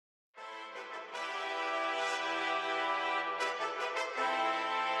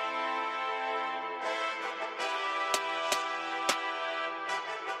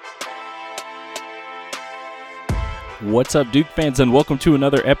What's up, Duke fans, and welcome to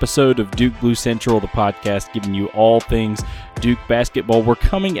another episode of Duke Blue Central, the podcast giving you all things Duke basketball. We're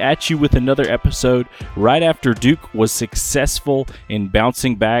coming at you with another episode right after Duke was successful in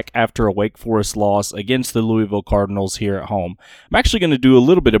bouncing back after a Wake Forest loss against the Louisville Cardinals here at home. I'm actually going to do a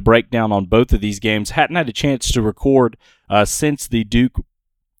little bit of breakdown on both of these games. Hadn't had a chance to record since the Duke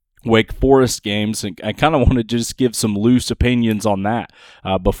Wake Forest games, and I kind of want to just give some loose opinions on that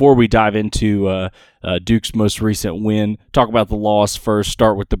before we dive into Duke's most recent win. Talk about the loss first,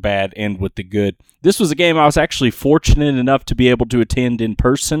 start with the bad, end with the good. This was a game I was actually fortunate enough to be able to attend in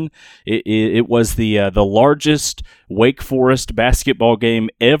person. It was the largest Wake Forest basketball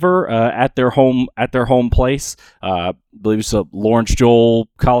game ever at their home place. I believe it's a Lawrence Joel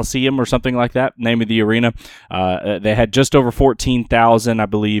Coliseum or something like that, name of the arena. They had just over 14,000, I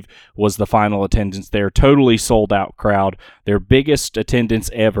believe, was the final attendance there. Totally sold out crowd. Their biggest attendance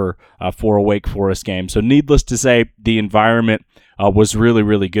ever for a Wake Forest game. So needless to say, the environment was really,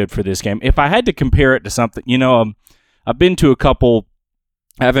 really good for this game. If I had to compare it to something, I've been to a couple,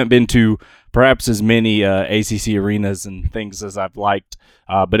 I haven't been to perhaps as many ACC arenas and things as I've liked,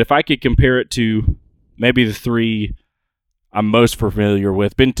 but if I could compare it to maybe the three I'm most familiar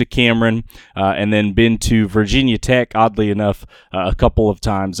with, been to Cameron, and then been to Virginia Tech, oddly enough, a couple of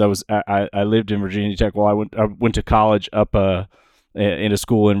times. I lived in Virginia Tech while I went to college up in a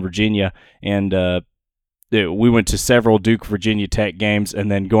school in Virginia, and we went to several Duke Virginia Tech games, and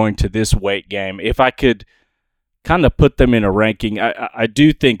then going to this Wake game. If I could kind of put them in a ranking, I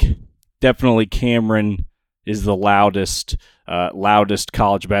do think definitely Cameron is the loudest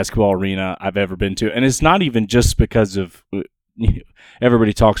college basketball arena I've ever been to, and it's not even just because of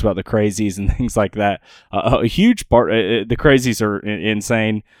everybody talks about the Crazies and things like that. A huge part, the Crazies are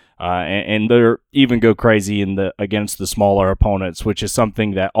insane. And they even go crazy against the smaller opponents, which is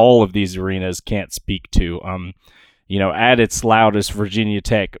something that all of these arenas can't speak to. At its loudest, Virginia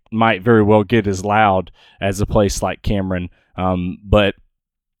Tech might very well get as loud as a place like Cameron. But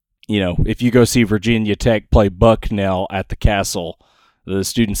if you go see Virginia Tech play Bucknell at the Castle, the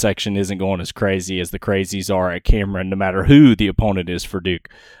student section isn't going as crazy as the Crazies are at Cameron, no matter who the opponent is for Duke.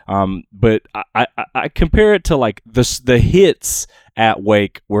 But I compare it to like the hits at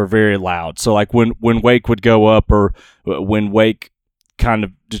Wake were very loud. So like when Wake would go up, or when Wake kind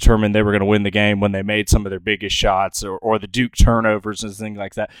of determined they were going to win the game, when they made some of their biggest shots, or the Duke turnovers and things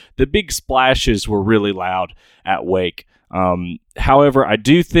like that, the big splashes were really loud at Wake. However, I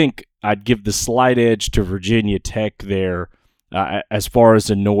do think I'd give the slight edge to Virginia Tech there. As far as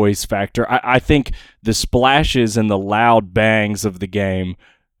the noise factor, I think the splashes and the loud bangs of the game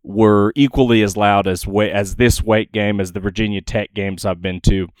were equally as loud as this Wake game, as the Virginia Tech games I've been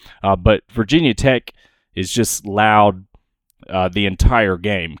to. But Virginia Tech is just loud the entire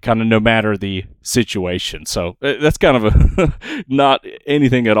game, kind of no matter the situation. So that's kind of not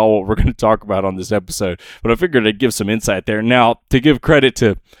anything at all what we're going to talk about on this episode. But I figured I'd give some insight there. Now, to give credit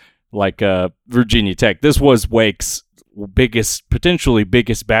to Virginia Tech, this was Wake's potentially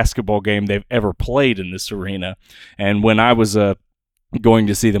biggest basketball game they've ever played in this arena. And when I was going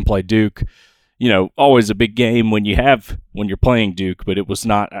to see them play Duke, always a big game when you're playing Duke, but it was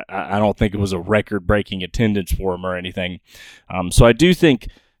not, I don't think it was a record-breaking attendance for them or anything. So I do think,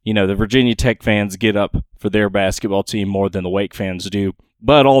 the Virginia Tech fans get up for their basketball team more than the Wake fans do.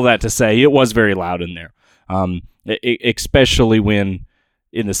 But all that to say, it was very loud in there, especially when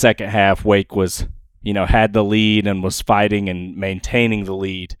in the second half, Wake was had the lead and was fighting and maintaining the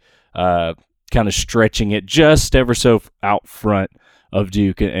lead, kind of stretching it just ever so out front of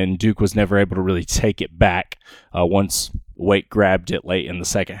Duke, and Duke was never able to really take it back once Wake grabbed it late in the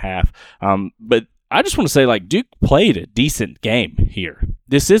second half. But I just want to say, Duke played a decent game here.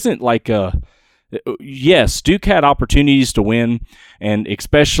 This isn't yes, Duke had opportunities to win, and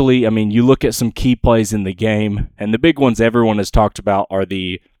especially, you look at some key plays in the game, and the big ones everyone has talked about are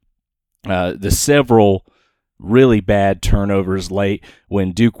the several really bad turnovers late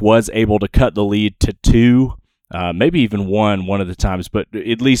when Duke was able to cut the lead to 2, maybe even one of the times, but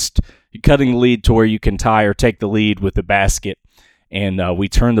at least cutting the lead to where you can tie or take the lead with the basket. And we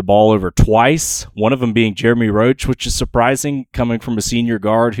turned the ball over twice, one of them being Jeremy Roach, which is surprising coming from a senior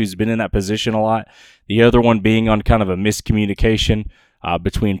guard who's been in that position a lot. The other one being on kind of a miscommunication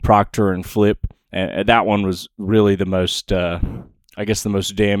between Proctor and Flip. And that one was really the most... the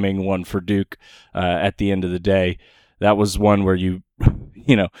most damning one for Duke at the end of the day. That was one where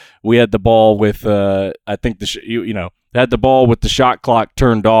we had the ball with had the ball with the shot clock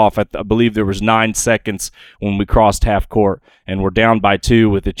turned off. I believe there was 9 seconds when we crossed half court, and we're down by 2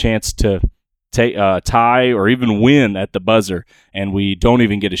 with a chance to tie or even win at the buzzer, and we don't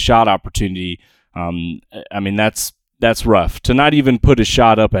even get a shot opportunity. That's that's rough. To not even put a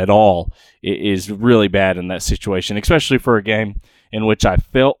shot up at all is really bad in that situation, especially for a game in which I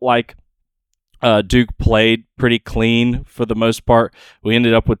felt like Duke played pretty clean for the most part. We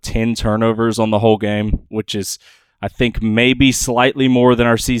ended up with 10 turnovers on the whole game, which is, I think, maybe slightly more than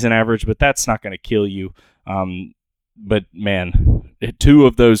our season average, but that's not going to kill you. But, man, 2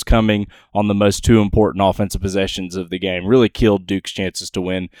 of those coming on the most 2 important offensive possessions of the game really killed Duke's chances to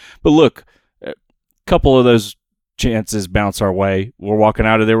win. But, look, a couple of those chances bounce our way. We're walking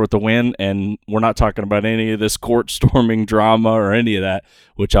out of there with the win, and we're not talking about any of this court-storming drama or any of that,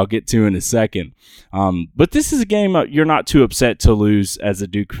 which I'll get to in a second. But this is a game you're not too upset to lose as a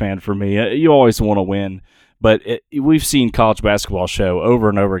Duke fan for me. You always want to win. But we've seen college basketball show over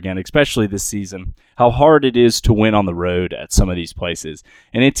and over again, especially this season, how hard it is to win on the road at some of these places.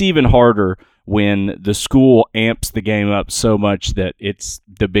 And it's even harder when the school amps the game up so much that it's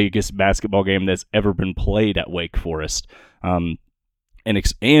the biggest basketball game that's ever been played at Wake Forest. And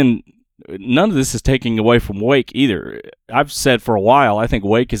none of this is taking away from Wake either. I've said for a while, I think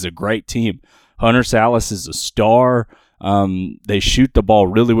Wake is a great team. Hunter Salas is a star. They shoot the ball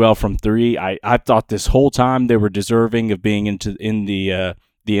really well from 3. I thought this whole time they were deserving of being in the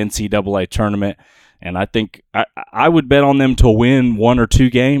NCAA tournament, and I think I would bet on them to win 1 or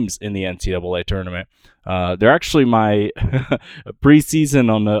 2 games in the NCAA tournament. They're actually my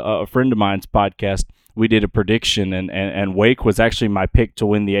preseason on a friend of mine's podcast. We did a prediction, and Wake was actually my pick to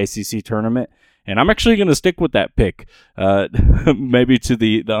win the ACC tournament. And I'm actually going to stick with that pick, maybe to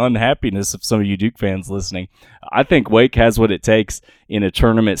the unhappiness of some of you Duke fans listening. I think Wake has what it takes in a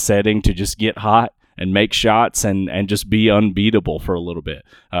tournament setting to just get hot and make shots and just be unbeatable for a little bit.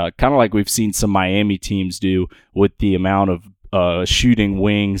 Kind of like we've seen some Miami teams do with the amount of shooting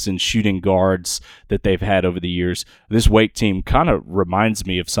wings and shooting guards that they've had over the years. This Wake team kind of reminds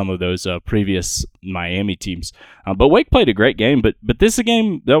me of some of those previous Miami teams. But Wake played a great game, but this is a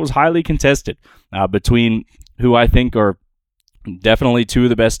game that was highly contested between who I think are definitely 2 of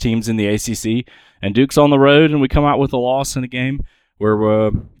the best teams in the ACC, and Duke's on the road, and we come out with a loss in a game where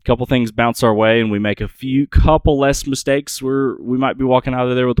a couple things bounce our way and we make a couple less mistakes where we might be walking out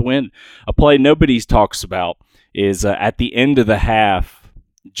of there with a win. A play nobody talks about is at the end of the half,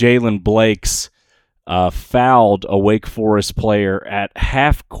 Jalen Blakes fouled a Wake Forest player at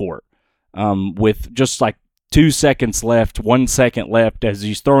half court with just like 2 seconds left, 1 second left, as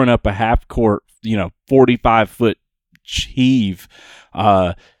he's throwing up a half court, 45-foot heave.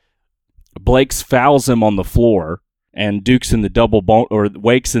 Blakes fouls him on the floor, and Duke's in the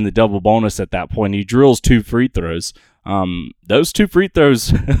Wake's in the double bonus at that point. He drills 2 free throws. Those 2 free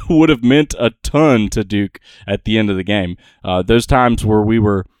throws would have meant a ton to Duke at the end of the game. Those times where we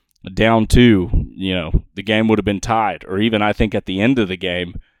were down 2, the game would have been tied, or even I think at the end of the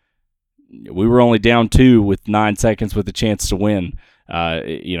game, we were only down 2 with 9 seconds with a chance to win.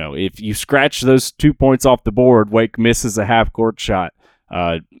 If you scratch those 2 points off the board, Wake misses a half-court shot.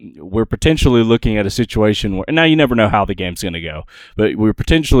 We're potentially looking at a situation where, now you never know how the game's going to go, but we're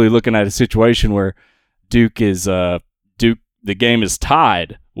potentially looking at a situation where the game is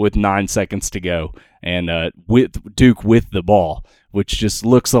tied with 9 seconds to go, and with Duke with the ball, which just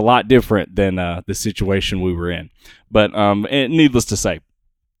looks a lot different than the situation we were in. But and needless to say,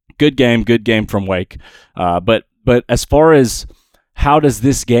 good game from Wake. But as far as how does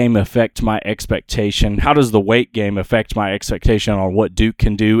this game affect my expectation? How does the Wake game affect my expectation on what Duke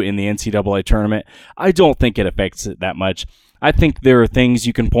can do in the NCAA tournament? I don't think it affects it that much. I think there are things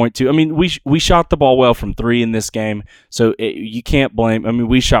you can point to. I mean, we shot the ball well from 3 in this game, so you can't blame. I mean,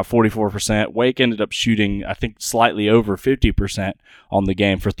 we shot 44%. Wake ended up shooting, I think, slightly over 50% on the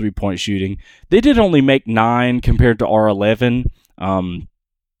game for 3-point shooting. They did only make 9 compared to our 11.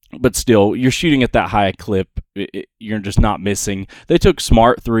 But still, you're shooting at that high clip. You're just not missing. They took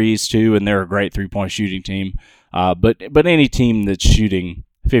smart threes, too, and they're a great 3-point shooting team. But any team that's shooting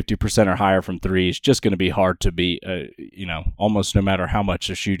 50% or higher from 3 is just going to be hard to beat, almost no matter how much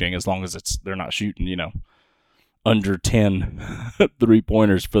they're shooting, as long as they're not shooting, under 10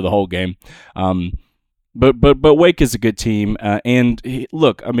 3-pointers for the whole game. But Wake is a good team. And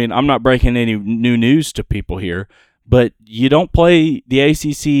look, I mean, I'm not breaking any new news to people here, but you don't play the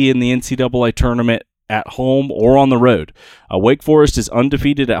ACC in the NCAA tournament at home or on the road. Wake Forest is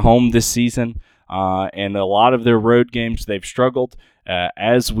undefeated at home this season, and a lot of their road games they've struggled.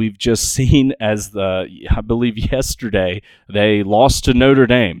 As we've just seen, I believe yesterday they lost to Notre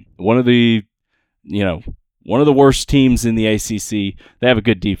Dame, one of the worst teams in the ACC. They have a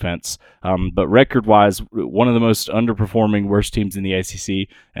good defense, but record-wise, one of the most underperforming worst teams in the ACC,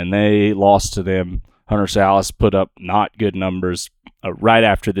 and they lost to them. Hunter Salas put up not good numbers right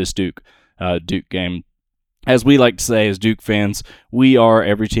after this Duke game. as we like to say as Duke fans, we are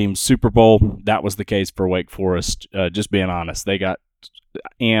every team's Super Bowl. That was the case for Wake Forest. Just being honest, they got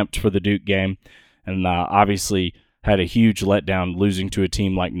amped for the Duke game, and obviously had a huge letdown losing to a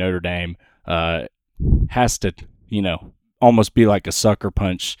team like Notre Dame. Has to, almost be like a sucker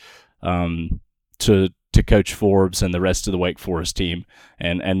punch to Coach Forbes and the rest of the Wake Forest team,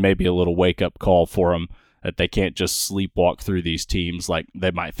 and maybe a little wake-up call for them that they can't just sleepwalk through these teams like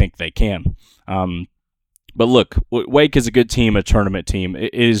they might think they can. But look, Wake is a good team, a tournament team.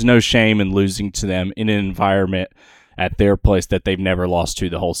 It is no shame in losing to them in an environment at their place that they've never lost to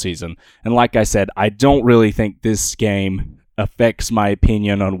the whole season. And like I said, I don't really think this game affects my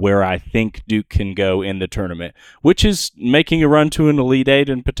opinion on where I think Duke can go in the tournament, which is making a run to an Elite Eight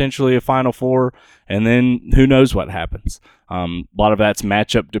and potentially a Final Four, and then who knows what happens. A lot of that's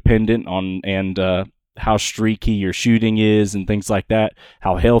matchup dependent and how streaky your shooting is and things like that,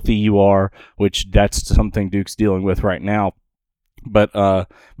 how healthy you are, which that's something Duke's dealing with right now. But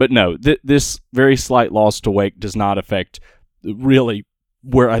no, this very slight loss to Wake does not affect really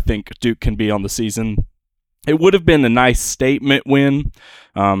where I think Duke can be on the season. It would have been a nice statement win.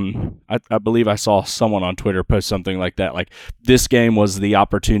 I believe I saw someone on Twitter post something like that. Like, this game was the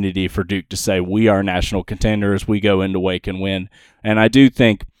opportunity for Duke to say, we are national contenders. We go into Wake and win. And I do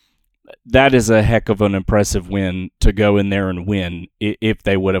think that is a heck of an impressive win to go in there and win if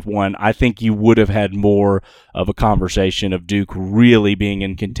they would have won. I think you would have had more of a conversation of Duke really being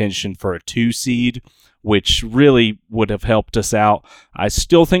in contention for a 2 seed, which really would have helped us out. I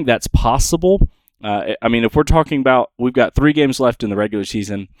still think that's possible. If we're talking about, we've got 3 games left in the regular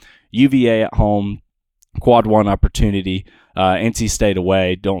season, UVA at home, quad 1 opportunity, NC State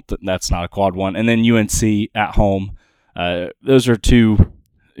away, that's not a quad 1, and then UNC at home. Those are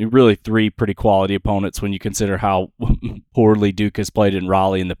 3 pretty quality opponents when you consider how poorly Duke has played in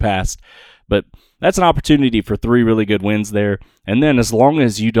Raleigh in the past. But that's an opportunity for 3 really good wins there. And then as long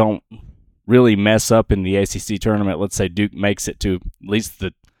as you don't really mess up in the ACC tournament, let's say Duke makes it to at least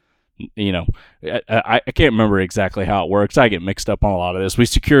I can't remember exactly how it works. I get mixed up on a lot of this. We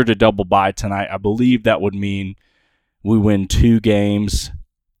secured a double bye tonight. I believe that would mean we win 2 games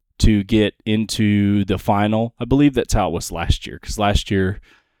to get into the final. I believe that's how it was last year, because last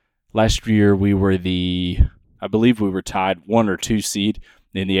year we were I believe we were tied 1 or 2 seed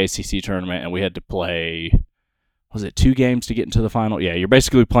in the ACC tournament, and we had to play, was it 2 games to get into the final? Yeah, you're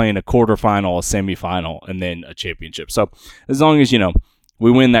basically playing a quarterfinal, a semifinal, and then a championship. So as long as, we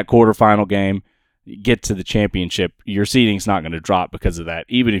win that quarterfinal game, get to the championship, your seeding's not going to drop because of that.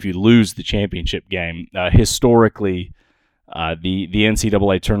 Even if you lose the championship game, historically, the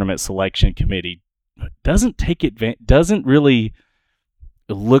NCAA Tournament Selection Committee doesn't really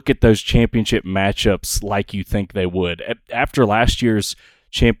look at those championship matchups like you think they would. After last year's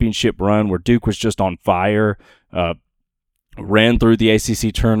championship run, where Duke was just on fire, ran through the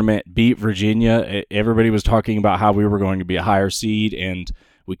ACC tournament, beat Virginia, everybody was talking about how we were going to be a higher seed, and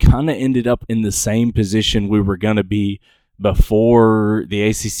we kind of ended up in the same position we were going to be before the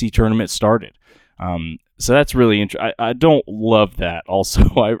ACC tournament started. So that's really interesting. I don't love that also.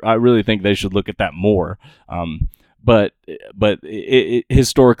 I really think they should look at that more. But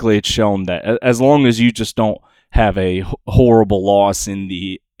historically, it's shown that as long as you just don't have a horrible loss in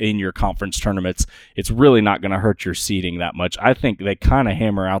your conference tournaments, it's really not going to hurt your seeding that much. I think they kind of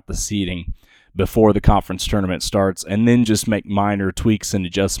hammer out the seeding before the conference tournament starts, and then just make minor tweaks and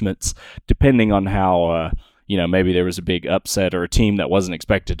adjustments depending on how maybe there was a big upset or a team that wasn't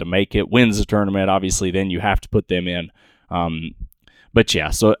expected to make it wins the tournament. Obviously, then you have to put them in. But yeah,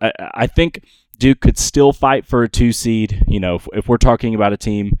 so I think Duke could still fight for a 2 seed. If we're talking about a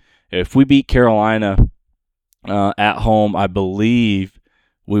team, if we beat Carolina at home, I believe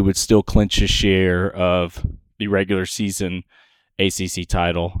we would still clinch a share of the regular season ACC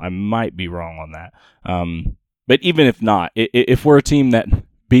title. I might be wrong on that. But even if not, if we're a team that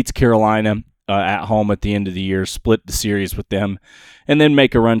beats Carolina at home at the end of the year, split the series with them, and then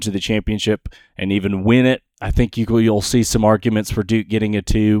make a run to the championship and even win it, I think you'll see some arguments for Duke getting a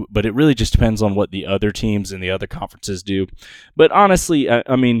 2, but it really just depends on what the other teams and the other conferences do. But honestly,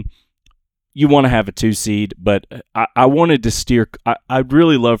 you want to have a 2 seed, but I wanted to steer. I'd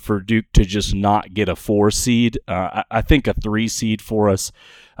really love for Duke to just not get a 4 seed. I think a 3 seed for us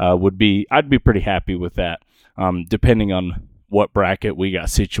would be. I'd be pretty happy with that, depending on what bracket we got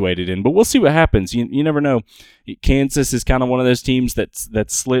situated in. But we'll see what happens. You never know. Kansas is kind of one of those teams that's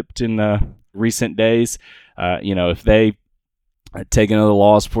slipped in recent days. If they take another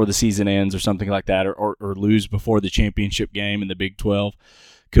loss before the season ends or something like that, or lose before the championship game in the Big 12.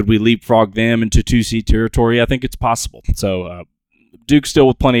 Could we leapfrog them into 2 seed territory? I think it's possible. So Duke still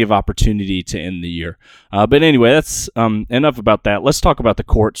with plenty of opportunity to end the year. But anyway, that's enough about that. Let's talk about the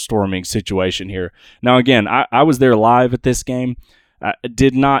court storming situation here. Now, again, I was there live at this game. I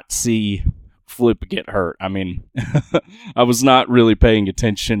did not see Flip get hurt. I mean, I was not really paying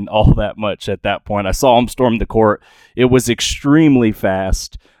attention all that much at that point. I saw him storm the court. It was extremely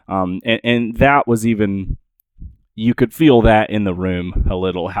fast, and that was even... You could feel that in the room a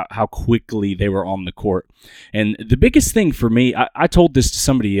little, how quickly they were on the court. And the biggest thing for me, I told this to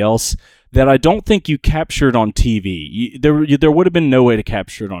somebody else, that I don't think you captured on TV. There would have been no way to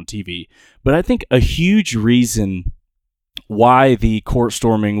capture it on TV. But I think a huge reason why the court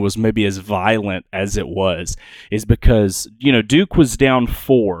storming was maybe as violent as it was is because, Duke was down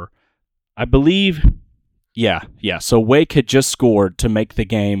 4. I believe, yeah. So Wake had just scored to make the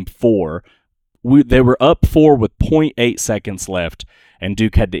game 4. They were up 4 with 0.8 seconds left, and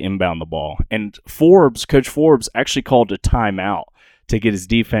Duke had to inbound the ball. And Coach Forbes actually called a timeout to get his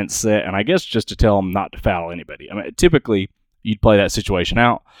defense set, and I guess just to tell him not to foul anybody. I mean, typically, you'd play that situation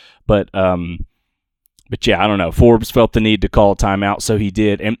out, but yeah, I don't know. Forbes felt the need to call a timeout, so he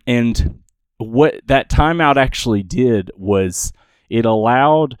did. And what that timeout actually did was it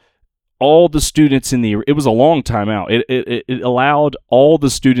allowed all the students it was a long timeout. It allowed all the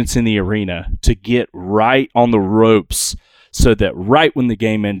students in the arena to get right on the ropes so that right when the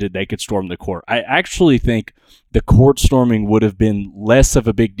game ended, they could storm the court. I actually think the court storming would have been less of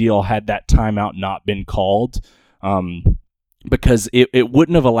a big deal had that timeout not been called, because it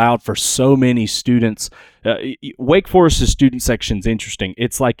wouldn't have allowed for so many students. Wake Forest's student section is interesting.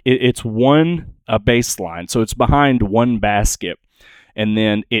 It's like it's a baseline, so it's behind one basket. And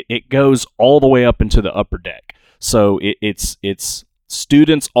then it goes all the way up into the upper deck. So it's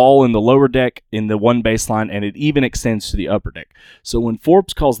students all in the lower deck in the one baseline, and it even extends to the upper deck. So when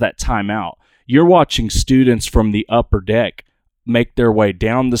Forbes calls that timeout, you're watching students from the upper deck make their way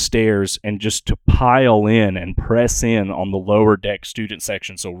down the stairs and just to pile in and press in on the lower deck student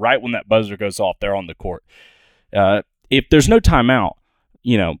section. So right when that buzzer goes off, they're on the court. If there's no timeout,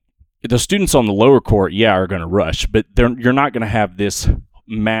 the students on the lower court, are going to rush, but you're not going to have this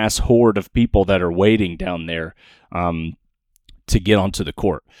mass horde of people that are waiting down there to get onto the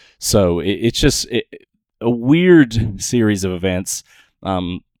court. So it's just a weird series of events.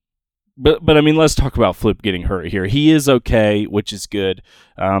 But I mean, let's talk about Flip getting hurt here. He is okay, which is good.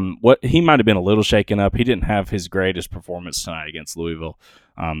 He might have been a little shaken up. He didn't have his greatest performance tonight against Louisville.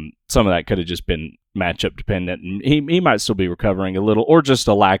 Some of that could have just been matchup dependent, and he might still be recovering a little, or just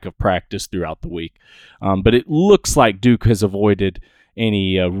a lack of practice throughout the week. But it looks like Duke has avoided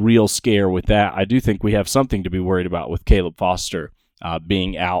any real scare with that. I do think we have something to be worried about with Caleb Foster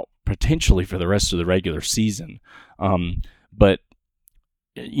being out potentially for the rest of the regular season. But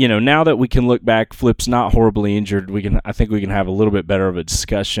now that we can look back, Flip's not horribly injured. I think we can have a little bit better of a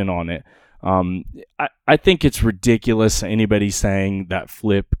discussion on it. I think it's ridiculous anybody saying that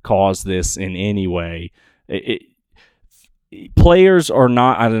Flip caused this in any way. Players are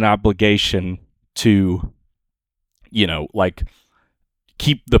not at an obligation to,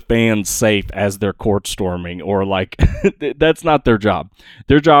 keep the fans safe as they're court storming, or that's not their job.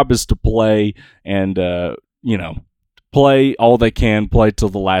 Their job is to play and, play all they can, play till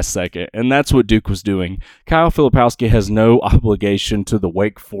the last second. And that's what Duke was doing. Kyle Filipowski has no obligation to the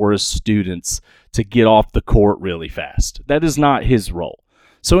Wake Forest students to get off the court really fast. That is not his role.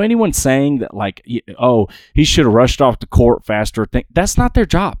 So anyone saying that, he should have rushed off the court faster, that's not their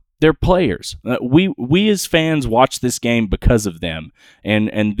job. They're players. We as fans watch this game because of them.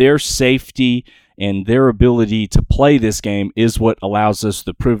 And their safety and their ability to play this game is what allows us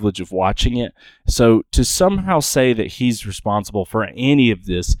the privilege of watching it. So to somehow say that he's responsible for any of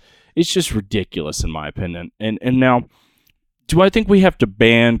this, it's just ridiculous in my opinion. And now, do I think we have to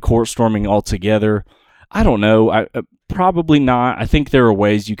ban court storming altogether? I don't know. Probably not. I think there are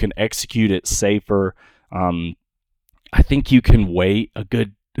ways you can execute it safer. I think you can wait a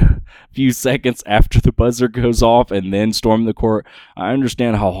good few seconds after the buzzer goes off and then storm the court. I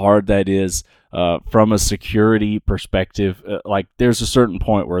understand how hard that is. From a security perspective, there's a certain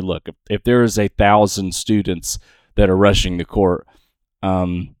point where, look, if there is 1,000 students that are rushing the court,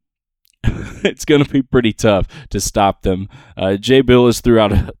 it's going to be pretty tough to stop them. Jay Billis threw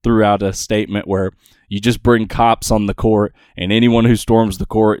out a statement where you just bring cops on the court, and anyone who storms the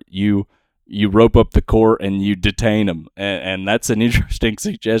court, you rope up the court and you detain them. And that's an interesting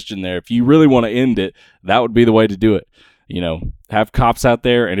suggestion there. If you really want to end it, that would be the way to do it. Have cops out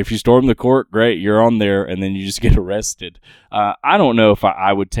there, and if you storm the court, great, you're on there, and then you just get arrested. I don't know if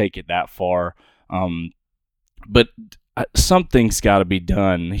I would take it that far. But something's got to be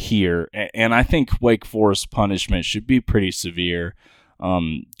done here, and I think Wake Forest punishment should be pretty severe.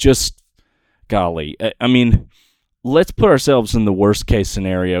 Just golly, I mean, let's put ourselves in the worst case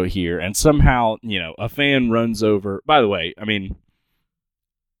scenario here, and somehow a fan runs over. By the way, I mean,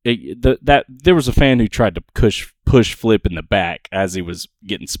 there was a fan who tried to push Flip in the back as he was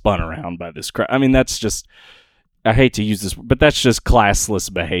getting spun around by this crowd. I mean, that's just. I hate to use this, but that's just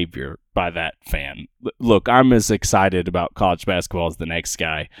classless behavior by that fan. Look, I'm as excited about college basketball as the next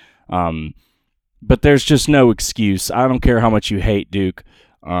guy, but there's just no excuse. I don't care how much you hate Duke.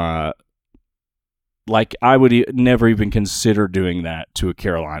 Like, I would never even consider doing that to a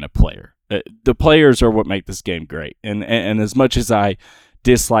Carolina player. The players are what make this game great, and as much as I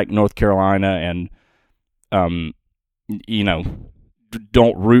dislike North Carolina and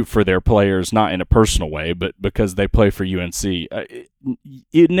don't root for their players, not in a personal way, but because they play for UNC.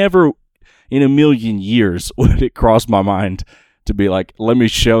 It never in a million years would it cross my mind to be like, let me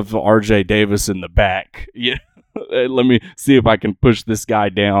shove RJ Davis in the back. Yeah, let me see if I can push this guy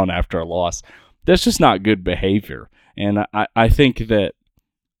down after a loss. That's just not good behavior. And I think that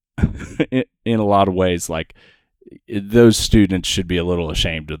in a lot of ways, like, those students should be a little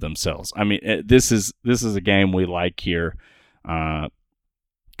ashamed of themselves. I mean, this is a game we like here.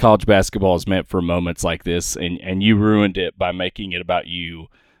 College basketball is meant for moments like this, and you ruined it by making it about you,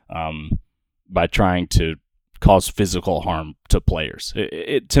 by trying to cause physical harm to players.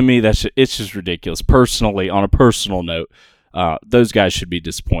 To me, it's just ridiculous. Personally, on a personal note, those guys should be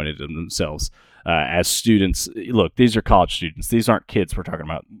disappointed in themselves. As students, look, these are college students. These aren't kids we're talking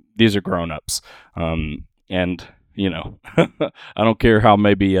about. These are grown-ups. And, I don't care how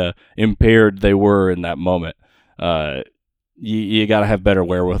maybe impaired they were in that moment. You got to have better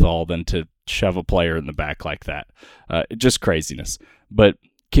wherewithal than to shove a player in the back like that. Just craziness. But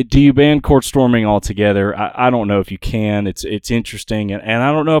do you ban court storming altogether? I don't know if you can. It's interesting, and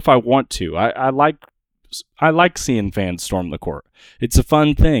I don't know if I want to. I like seeing fans storm the court. It's a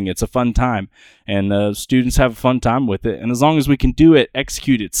fun thing. It's a fun time, and students have a fun time with it. And as long as we can do it,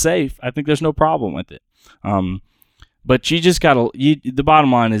 execute it safe, I think there's no problem with it. But you just gotta. The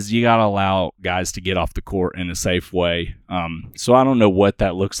bottom line is you gotta allow guys to get off the court in a safe way. So I don't know what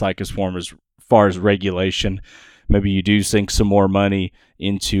that looks like as far as regulation. Maybe you do sink some more money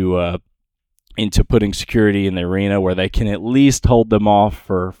into putting security in the arena where they can at least hold them off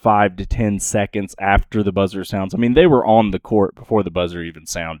for 5 to 10 seconds after the buzzer sounds. I mean, they were on the court before the buzzer even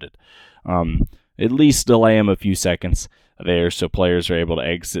sounded. At least delay them a few seconds there so players are able to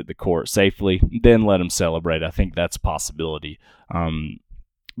exit the court safely, then let them celebrate. I think that's a possibility.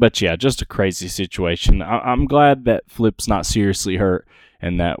 But yeah, just a crazy situation. I'm glad that Flip's not seriously hurt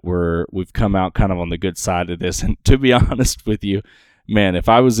and that we've come out kind of on the good side of this. And to be honest with you, man, if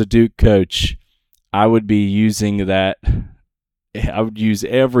I was a Duke coach, I would be using that. I would use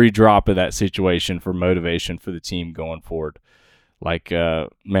every drop of that situation for motivation for the team going forward. Like,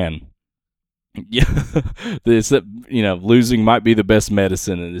 man, yeah, losing might be the best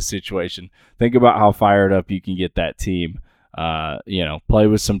medicine in this situation. Think about how fired up you can get that team. Play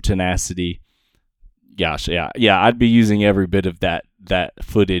with some tenacity. Gosh, yeah, I'd be using every bit of that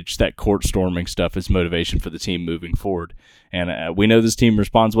footage, that court storming stuff, as motivation for the team moving forward. And we know this team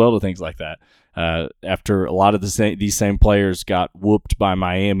responds well to things like that. After a lot of these same players got whooped by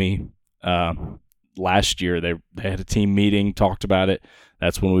Miami last year, they had a team meeting, talked about it.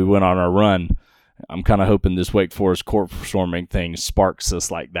 That's when we went on our run. I'm kind of hoping this Wake Forest court storming thing sparks us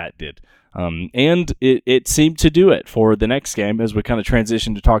like that did. And it seemed to do it for the next game as we kind of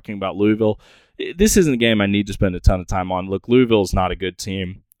transition to talking about Louisville. This isn't a game I need to spend a ton of time on. Look, Louisville is not a good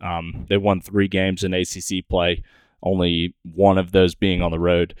team. They won 3 games in ACC play, only one of those being on the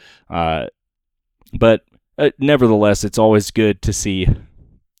road. But nevertheless, it's always good to see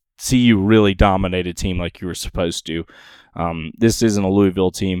you really dominate a team like you were supposed to. This isn't a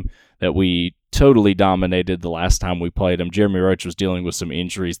Louisville team that we totally dominated the last time we played them. Jeremy Roach was dealing with some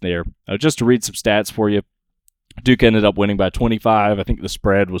injuries there. Just to read some stats for you, Duke ended up winning by 25. I think the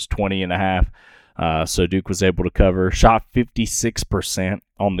spread was 20.5. So Duke was able to cover. Shot 56%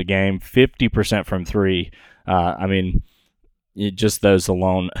 on the game, 50% from 3. Just those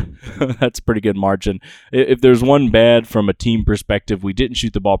alone, that's a pretty good margin. If there's one bad from a team perspective, we didn't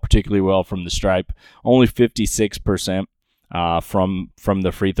shoot the ball particularly well from the stripe. Only 56% from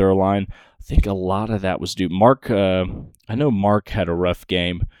the free throw line. I think a lot of that was due. I know Mark had a rough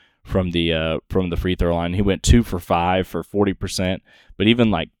game from the free throw line. He went 2 for 5 for 40%, but even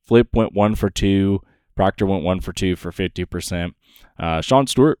like Flip went 1 for 2. Proctor went 1 for 2 for 50%. Sean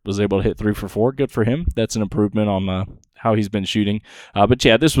Stewart was able to hit 3 for 4. Good for him. That's an improvement on how he's been shooting. But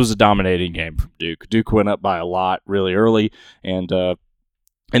yeah, this was a dominating game from Duke. Duke went up by a lot really early, and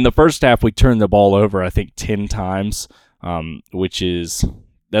in the first half we turned the ball over I think 10 times,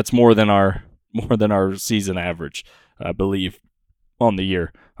 that's more than our season average, I believe, on the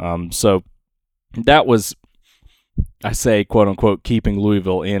year. So that was, I say, quote unquote, keeping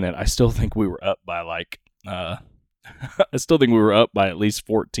Louisville in it. I still think we were up by at least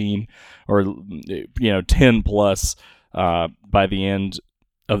 14 or 10 plus by the end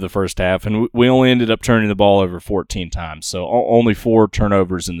of the first half, and we only ended up turning the ball over 14 times, so only 4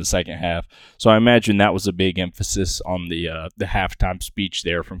 turnovers in the second half. So I imagine that was a big emphasis on the halftime speech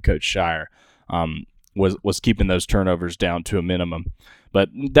there from Coach Shire, was keeping those turnovers down to a minimum. But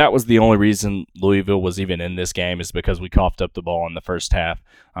that was the only reason Louisville was even in this game, is because we coughed up the ball in the first half.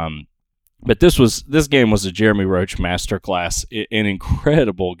 But this game was a Jeremy Roach masterclass, an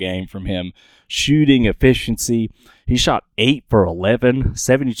incredible game from him. Shooting efficiency, he shot 8 for 11,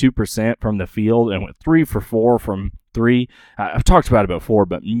 72% from the field, and went 3 for 4 from 3. I've talked about it before,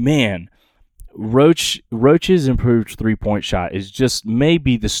 but man, Roach's improved three-point shot is just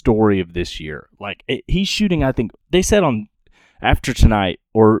maybe the story of this year. Like, he's shooting, I think they said after tonight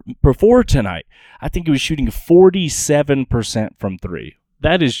or before tonight, I think he was shooting 47% from 3.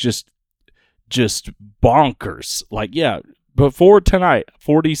 That is just bonkers. Like, yeah, before tonight,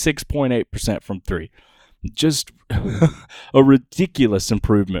 46.8% from 3. Just a ridiculous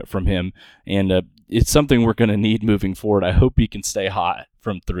improvement from him, and it's something we're going to need moving forward. I hope he can stay hot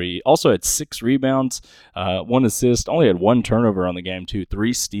from 3. Also had 6 rebounds, 1 assist, only had 1 turnover on the game too,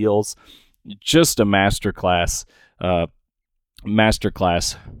 3 steals. Just a masterclass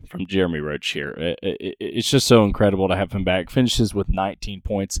from Jeremy Roach here. It's just so incredible to have him back. Finishes with 19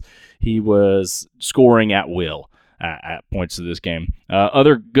 points. He was scoring at will at points of this game.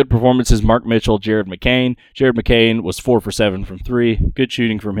 Other good performances, Mark Mitchell, Jared McCain. Jared McCain was 4 for 7 from 3. Good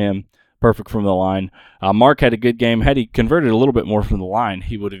shooting from him. Perfect from the line. Mark had a good game. Had he converted a little bit more from the line,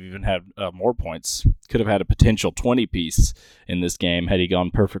 he would have even had more points. Could have had a potential 20-piece in this game had he gone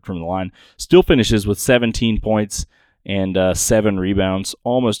perfect from the line. Still finishes with 17 points and 7 rebounds,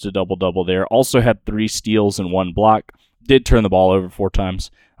 almost a double-double there. Also had 3 steals and 1 block. Did turn the ball over 4 times,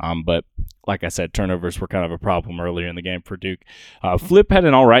 but like I said, turnovers were kind of a problem earlier in the game for Duke. Flip had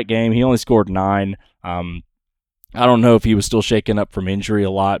an all right game. He only scored 9. I don't know if he was still shaken up from injury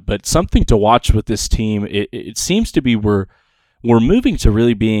a lot, but something to watch with this team. It seems to be we're moving to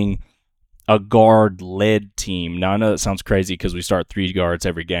really being a guard-led team. Now, I know that sounds crazy because we start 3 guards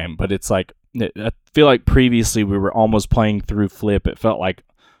every game, but it's like, I feel like previously we were almost playing through Flip. It felt like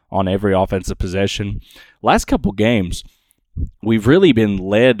on every offensive possession. Last couple games, we've really been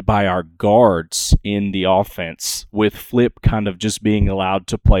led by our guards in the offense, with Flip kind of just being allowed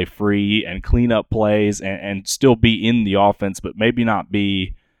to play free and clean up plays and still be in the offense, but maybe not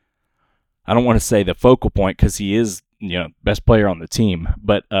be, I don't want to say the focal point because he is, best player on the team,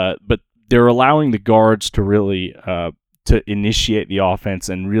 but they're allowing the guards to really to initiate the offense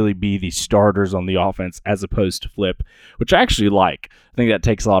and really be the starters on the offense as opposed to Flip, which I actually like. I think that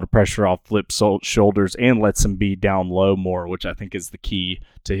takes a lot of pressure off Flip's shoulders and lets him be down low more, which I think is the key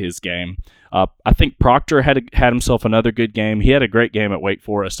to his game. I think Proctor had himself another good game. He had a great game at Wake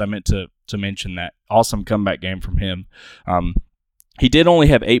Forest. I meant to mention that. Awesome comeback game from him. He did only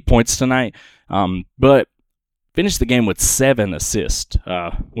have 8 points tonight, but finished the game with 7 assists,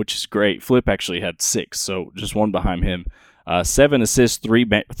 which is great. Flip actually had 6, so just 1 behind him. 7 assists,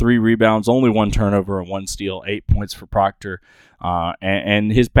 3 rebounds, only 1 turnover and 1 steal, 8 points for Proctor.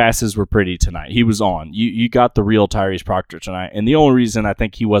 And his passes were pretty tonight. He was on. You got the real Tyrese Proctor tonight. And the only reason I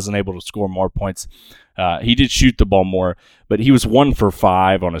think he wasn't able to score more points, he did shoot the ball more, but he was 1 for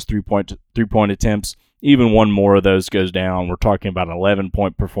 5 on his three-point attempts. Even 1 more of those goes down. We're talking about an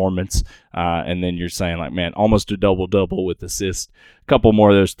 11-point performance, and then you're saying, like, man, almost a double-double with assists. A couple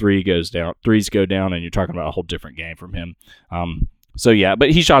more of those threes go down, and you're talking about a whole different game from him. So, yeah, but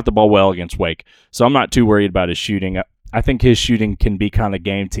he shot the ball well against Wake, so I'm not too worried about his shooting. I think his shooting can be kind of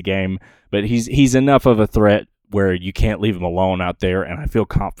game-to-game, but he's enough of a threat where you can't leave him alone out there, and I feel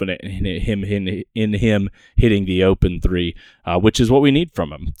confident in him hitting the open 3, which is what we need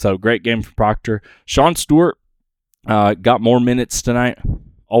from him. So great game for Proctor. Sean Stewart got more minutes tonight.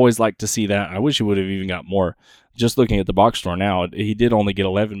 Always like to see that. I wish he would have even got more. Just looking at the box score now, he did only get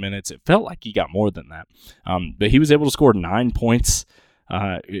 11 minutes. It felt like he got more than that. But he was able to score 9 points.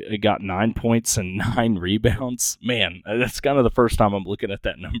 It got 9 points and 9 rebounds. Man, that's kind of the first time I'm looking at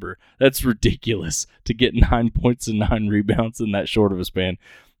that number. That's ridiculous to get 9 points and 9 rebounds in that short of a span.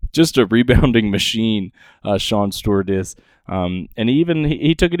 just a rebounding machine, Sean Stewart is. And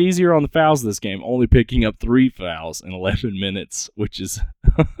he took it easier on the fouls this game, only picking up 3 fouls in 11 minutes, which is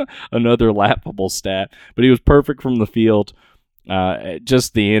another laughable stat. But he was perfect from the field.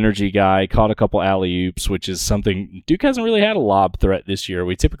 Just the energy guy, caught a couple alley-oops, which is something Duke hasn't really had a lob threat this year.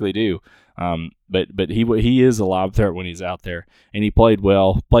 We typically do. But he is a lob threat when he's out there, and he played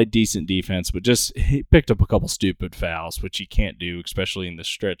well, played decent defense, but he picked up a couple stupid fouls, which he can't do, especially in the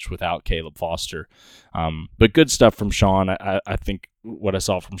stretch without Caleb Foster. But good stuff from Sean. I think what I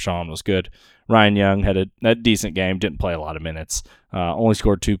saw from Sean was good. Ryan Young had a decent game, didn't play a lot of minutes, only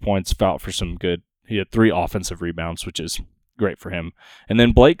scored 2 points, fought for some good. He had 3 offensive rebounds, which is great for him. And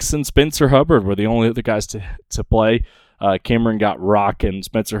then Blakes and Spencer Hubbard were the only other guys to play. Cameron got rock, and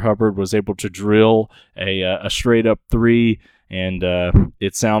Spencer Hubbard was able to drill a straight-up 3, and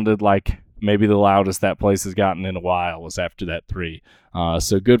it sounded like maybe the loudest that place has gotten in a while was after that 3.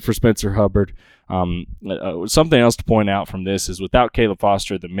 So good for Spencer Hubbard. Something else to point out from this is without Caleb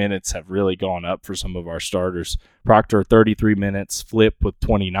Foster, the minutes have really gone up for some of our starters. Proctor, 33 minutes, Flip with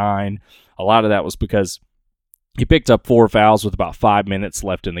 29. A lot of that was because he picked up 4 fouls with about 5 minutes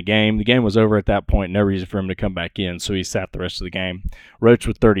left in the game. The game was over at that point, no reason for him to come back in, so he sat the rest of the game. Roach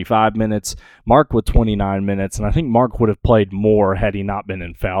with 35 minutes, Mark with 29 minutes, and I think Mark would have played more had he not been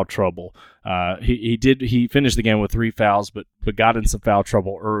in foul trouble. He finished the game with 3 fouls, but got in some foul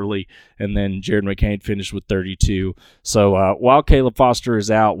trouble early, and then Jared McCain finished with 32. So while Caleb Foster is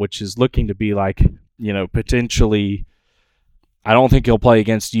out, which is looking to be like, potentially, I don't think he'll play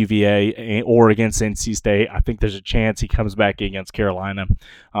against UVA or against NC State. I think there's a chance he comes back against Carolina.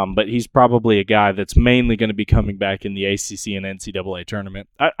 But he's probably a guy that's mainly going to be coming back in the ACC and NCAA tournament.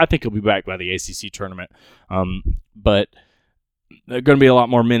 I think he'll be back by the ACC tournament. But there are going to be a lot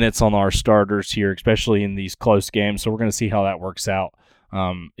more minutes on our starters here, especially in these close games. So we're going to see how that works out.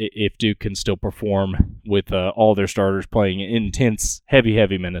 If Duke can still perform with all their starters playing intense,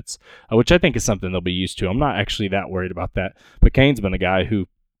 heavy minutes, which I think is something they'll be used to. I'm not actually that worried about that. But Kane's been a guy who,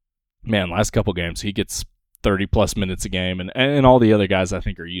 last couple games, he gets 30-plus minutes a game, and all the other guys I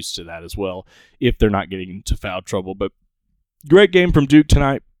think are used to that as well if they're not getting into foul trouble. But great game from Duke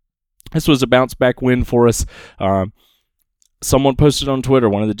tonight. This was a bounce-back win for us. Someone posted on Twitter,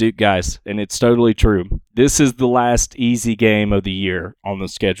 one of the Duke guys, and it's totally true. This is the last easy game of the year on the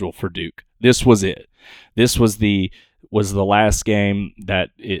schedule for Duke. This was it. This was the last game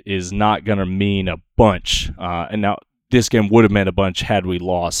that is not going to mean a bunch. And now this game would have meant a bunch had we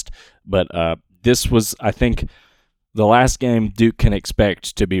lost. But this was, I think, the last game Duke can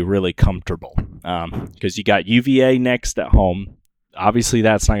expect to be really comfortable. Because you got UVA next at home. Obviously,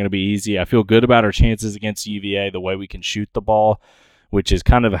 that's not going to be easy. I feel good about our chances against UVA, the way we can shoot the ball, which is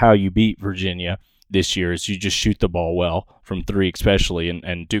kind of how you beat Virginia this year, is you just shoot the ball well from 3 especially,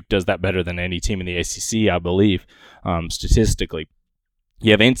 and Duke does that better than any team in the ACC, I believe, statistically.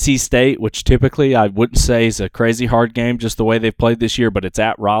 You have NC State, which typically I wouldn't say is a crazy hard game just the way they've played this year, but it's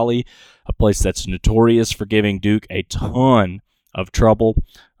at Raleigh, a place that's notorious for giving Duke a ton of trouble.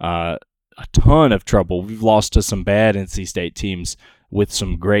 We've lost to some bad NC State teams with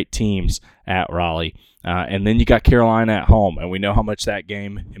some great teams at Raleigh. And then you got Carolina at home, and we know how much that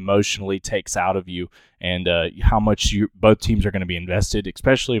game emotionally takes out of you and how much both teams are going to be invested,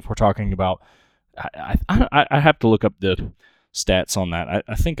 especially if we're talking about I have to look up the stats on that.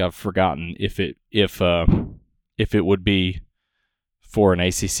 I think I've forgotten if it would be for an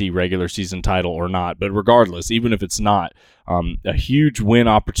ACC regular season title or not. But regardless, even if it's not, a huge win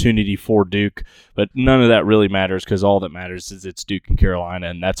opportunity for Duke. But none of that really matters because all that matters is it's Duke and Carolina,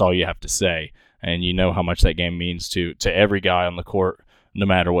 and that's all you have to say. And you know how much that game means to every guy on the court, no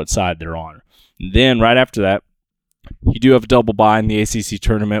matter what side they're on. Then right after that, you do have a double bye in the ACC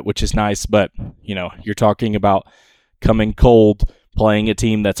tournament, which is nice. But, you're talking about coming cold, playing a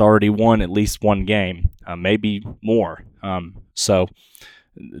team that's already won at least one game, maybe more. So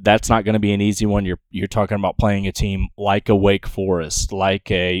that's not going to be an easy one. You're talking about playing a team like a Wake Forest,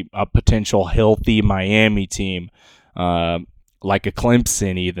 like a potential healthy Miami team, like a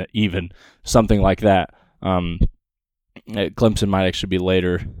Clemson, even something like that. Clemson might actually be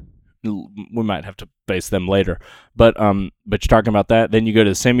later. We might have to face them later, but you're talking about that. Then you go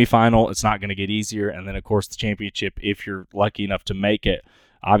to the semifinal. It's not going to get easier, and then of course the championship, if you're lucky enough to make it,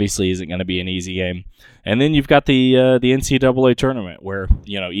 obviously isn't going to be an easy game. And then you've got the NCAA tournament where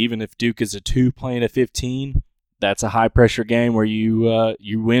even if Duke is a 2 playing a 15, that's a high pressure game where you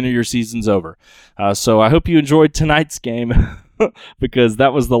win or your season's over. So I hope you enjoyed tonight's game. Because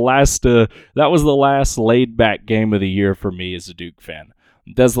that was the last laid back game of the year for me as a Duke fan.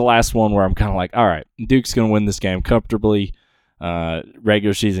 That's the last one where I'm kind of like, all right, Duke's going to win this game comfortably.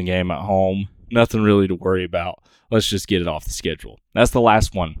 regular season game at home. Nothing really to worry about. Let's just get it off the schedule. That's the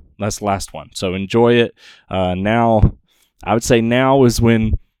last one. So enjoy it. Now, I would say now is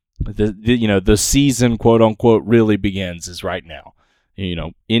when the season, quote unquote, really begins. Is right now.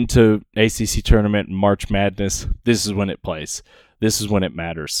 Into ACC tournament and March Madness. This is when it plays. This is when it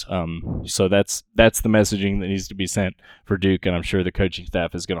matters. So that's the messaging that needs to be sent for Duke, and I'm sure the coaching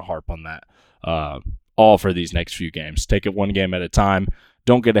staff is going to harp on that all for these next few games. Take it one game at a time.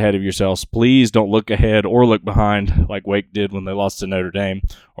 Don't get ahead of yourselves. Please don't look ahead or look behind like Wake did when they lost to Notre Dame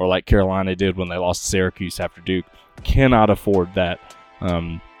or like Carolina did when they lost to Syracuse after Duke. Cannot afford that.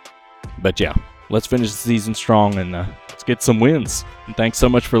 But yeah, let's finish the season strong and let's get some wins. And thanks so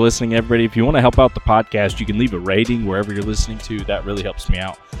much for listening, everybody. If you want to help out the podcast, you can leave a rating wherever you're listening to. That really helps me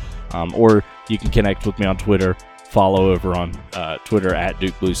out. Or you can connect with me on Twitter. Follow over on Twitter at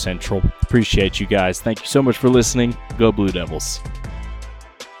Duke Blue Central. Appreciate you guys. Thank you so much for listening. Go Blue Devils.